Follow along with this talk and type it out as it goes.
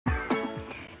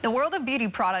The world of beauty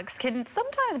products can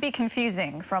sometimes be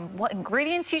confusing, from what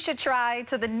ingredients you should try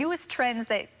to the newest trends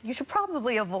that you should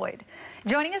probably avoid.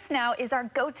 Joining us now is our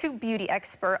go-to beauty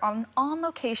expert on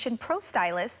Location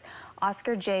Prostylist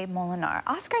Oscar J. Molinar.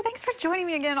 Oscar, thanks for joining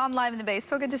me again on Live in the Base.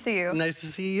 So good to see you. Nice to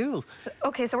see you.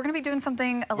 Okay, so we're going to be doing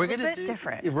something a little bit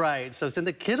different. Right. So since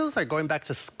the kiddos are going back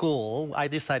to school, I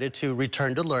decided to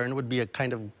return to learn would be a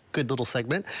kind of good little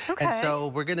segment. Okay. And so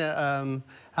we're going to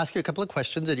ask you a couple of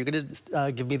questions, and you're going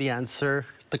to give me the answer,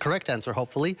 the correct answer,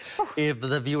 hopefully. If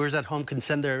the viewers at home can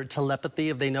send their telepathy,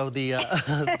 if they know the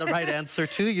the right answer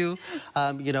to you,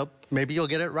 you know, maybe you'll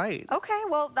get it right. Okay,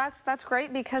 well, that's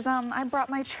great, because I brought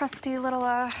my trusty little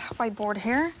whiteboard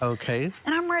here. Okay.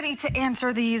 And I'm ready to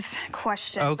answer these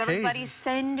questions. Okay. Everybody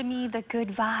send me the good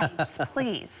vibes,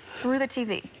 please, through the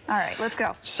TV. All right, let's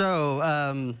go.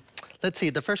 So, let's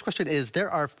see, the first question is, there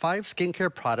are 5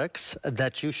 skincare products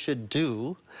that you should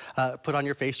put on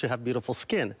your face to have beautiful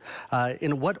skin.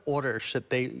 In what order should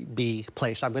they be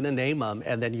placed? I'm gonna name them,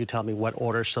 and then you tell me what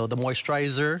order. So the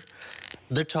moisturizer,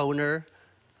 the toner,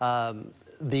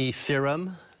 the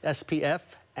serum, SPF,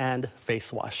 and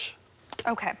face wash.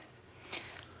 Okay,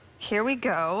 here we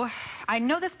go. I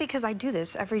know this because I do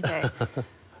this every day.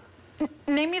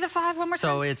 Name me the 5 one more time.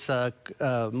 So it's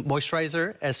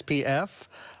moisturizer, SPF,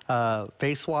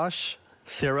 face wash,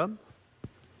 serum.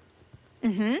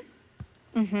 Okay.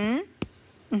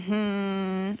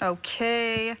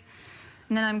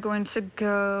 And then I'm going to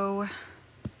go.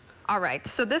 All right,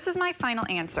 so this is my final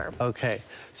answer. Okay,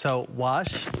 so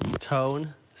wash,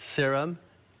 tone, serum.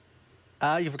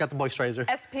 You forgot the moisturizer.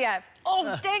 SPF. Oh,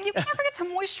 dang, you can't forget to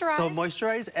moisturize. So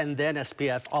moisturize and then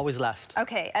SPF, always last.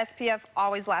 Okay, SPF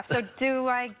always last. So do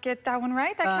I get that one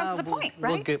right? That counts as a point,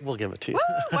 right? We'll give it to you.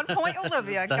 Woo, 1 point,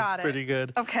 Olivia. Got it. That's pretty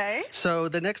good. Okay. So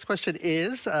the next question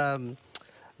is,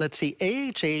 let's see,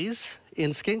 AHAs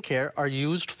in skincare are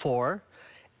used for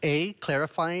A,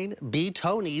 clarifying, B,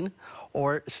 toning,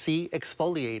 or C,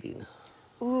 exfoliating.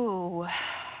 Ooh.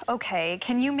 Okay,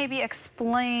 can you maybe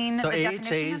explain the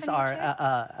definition of AHAs an are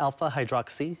AHA? alpha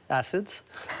hydroxy acids.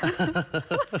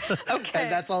 Okay.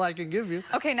 And that's all I can give you.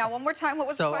 Okay, now one more time, what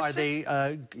was the question? So are they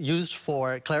used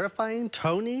for clarifying,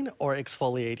 toning, or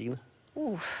exfoliating?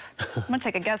 Oof. I'm gonna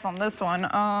take a guess on this one.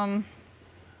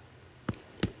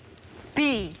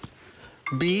 B.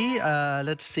 B,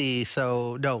 let's see,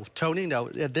 so no, toning, no.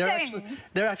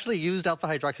 They're actually used, alpha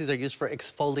hydroxys are used for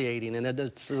exfoliating, and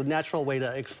it's a natural way to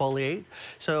exfoliate.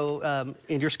 So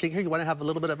in your skincare, you want to have a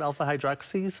little bit of alpha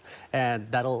hydroxys, and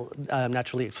that'll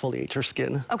naturally exfoliate your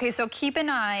skin. Okay, so keep an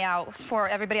eye out, for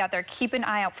everybody out there, keep an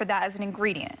eye out for that as an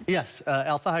ingredient. Yes,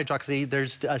 alpha hydroxy,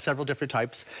 there's several different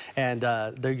types, and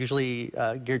they're usually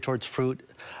geared towards fruit,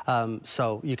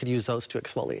 so you can use those to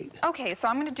exfoliate. Okay, so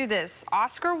I'm gonna do this.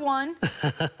 Oscar 1.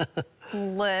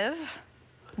 Live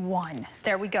 1.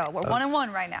 There we go. We're 1 and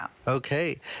 1 right now.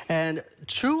 Okay. And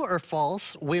true or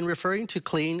false, when referring to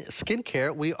clean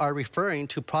skincare, we are referring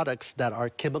to products that are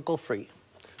chemical-free.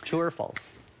 True or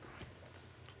false?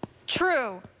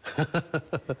 True.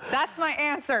 That's my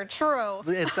answer. True.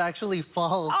 It's actually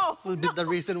false. Oh, no. The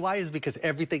reason why is because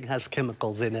everything has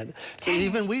chemicals in it. So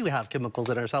even we have chemicals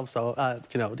in ourselves, so,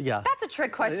 you know, yeah. That's a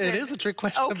trick question. It is a trick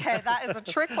question. Okay, that is a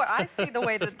trick question. I see the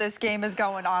way that this game is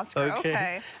going, Oscar.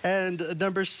 Okay. And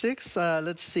number 6,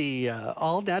 let's see.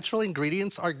 All natural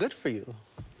ingredients are good for you.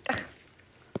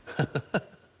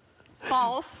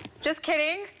 False. Just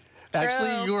kidding. Actually,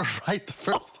 True. you were right the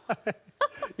first time.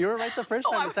 You were right the first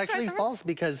time. It's actually false,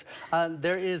 because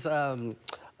there is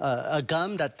a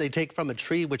gum that they take from a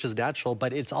tree, which is natural,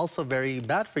 but it's also very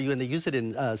bad for you, and they use it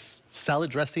in salad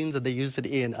dressings, and they use it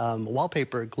in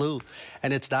wallpaper glue,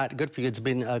 and it's not good for you. It's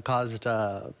been caused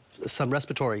some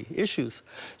respiratory issues.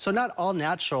 So not all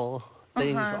natural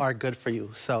things are good for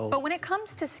you. So, but when it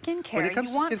comes to skincare,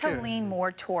 you want to lean more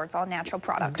towards all natural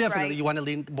products, definitely, right? you want to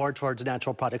lean more towards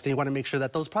natural products, and you want to make sure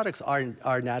that those products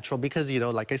are natural, because, you know,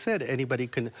 like I said, anybody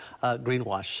can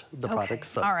greenwash the products.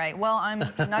 So. All right. Well, I'm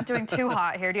not doing too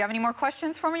hot here. Do you have any more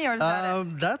questions for me, or is that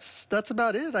it? That's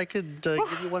about it. I could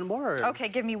give you one more. Okay,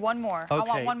 give me one more. Okay. I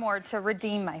want one more to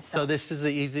redeem myself. So this is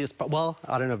the easiest. Well,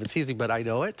 I don't know if it's easy, but I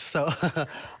know it. So,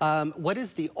 what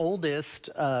is the oldest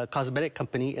cosmetic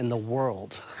company in the world?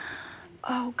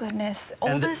 Oh, goodness.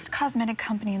 Oldest cosmetic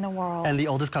company in the world. And the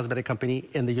oldest cosmetic company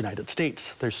in the United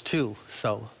States. There's 2,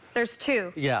 so. There's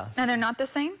 2? Yeah. And they're not the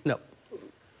same? No.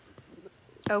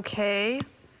 Okay.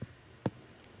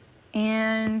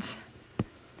 And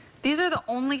these are the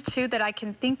only 2 that I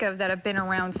can think of that have been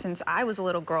around since I was a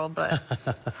little girl, but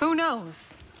who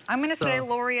knows? I'm going to say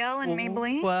L'Oreal and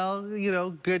Maybelline. Well, you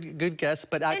know, good guess,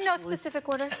 but actually... In no specific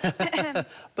order.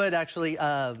 But actually,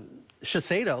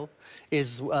 Shiseido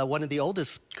is one of the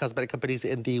oldest cosmetic companies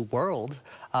in the world.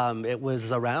 It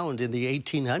was around in the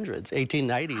 1800s,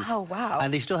 1890s. Oh, wow.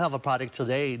 And they still have a product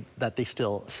today that they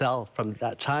still sell from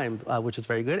that time, which is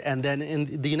very good. And then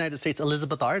in the United States,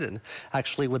 Elizabeth Arden,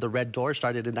 actually with the Red Door,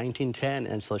 started in 1910.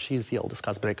 And so she's the oldest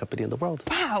cosmetic company in the world.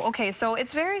 Wow, okay, so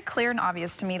it's very clear and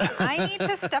obvious to me that I need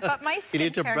to step up my skincare game. You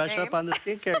need to brush up on the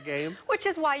skincare game. Which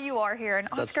is why you are here. And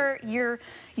Oscar, right.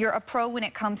 You're a pro when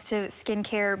it comes to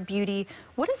skincare, beauty.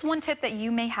 What is one tip that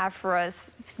you may have for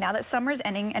us now that summer's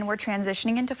ending and we're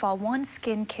transitioning into fall? One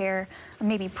skincare,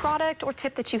 maybe product or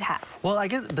tip that you have? Well, I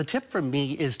guess the tip for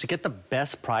me is to get the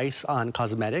best price on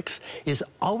cosmetics is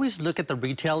always look at the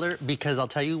retailer, because I'll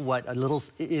tell you what, a little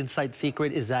inside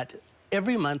secret is that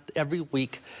every month, every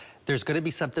week, there's going to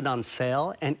be something on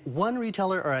sale, and one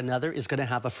retailer or another is going to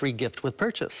have a free gift with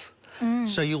purchase.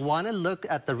 So you want to look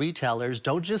at the retailers.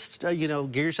 Don't just, you know,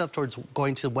 gear yourself towards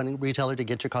going to one retailer to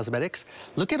get your cosmetics.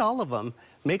 Look at all of them.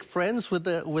 Make friends with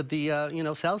the you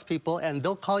know, salespeople, and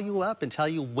they'll call you up and tell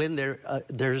you when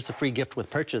there's a free gift with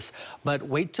purchase. But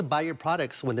wait to buy your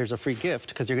products when there's a free gift,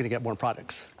 because you're going to get more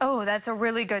products. Oh, that's a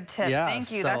really good tip. Yeah,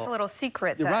 Thank you. so, That's a little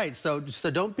secret. You're right. So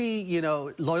don't be, you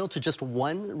know, loyal to just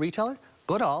one retailer.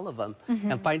 Go to all of them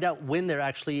and find out when they're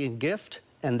actually in gift.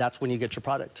 And that's when you get your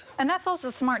product. And that's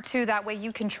also smart, too. That way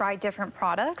you can try different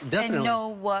products and know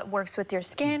what works with your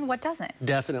skin, what doesn't.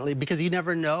 Definitely, because you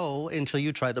never know until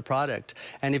you try the product.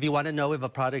 And if you want to know if a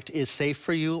product is safe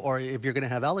for you or if you're going to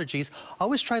have allergies,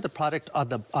 always try the product on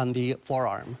the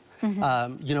forearm.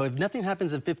 You know, if nothing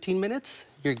happens in 15 minutes,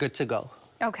 you're good to go.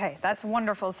 Okay, that's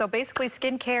wonderful. So basically,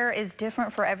 skincare is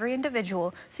different for every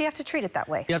individual, so you have to treat it that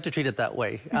way. You have to treat it that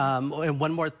way. And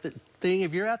one more thing,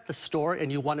 if you're at the store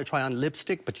and you want to try on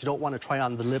lipstick, but you don't want to try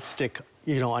on the lipstick,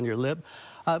 you know, on your lip,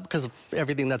 because of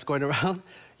everything that's going around,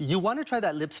 you want to try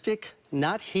that lipstick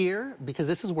not here, because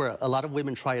this is where a lot of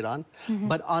women try it on,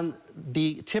 but on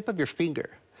the tip of your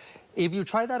finger. If you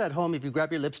try that at home, if you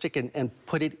grab your lipstick and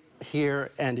put it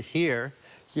here and here,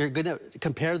 you're going to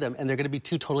compare them, and they're going to be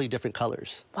two totally different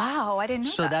colors. Wow, I didn't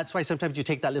know So that's why sometimes you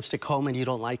take that lipstick home and you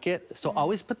don't like it. So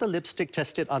always put the lipstick,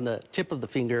 test it on the tip of the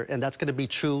finger, and that's going to be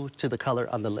true to the color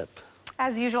on the lip.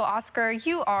 As usual, Oscar,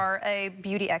 you are a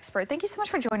beauty expert. Thank you so much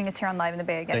for joining us here on Live in the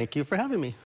Bay again. Thank you for having me.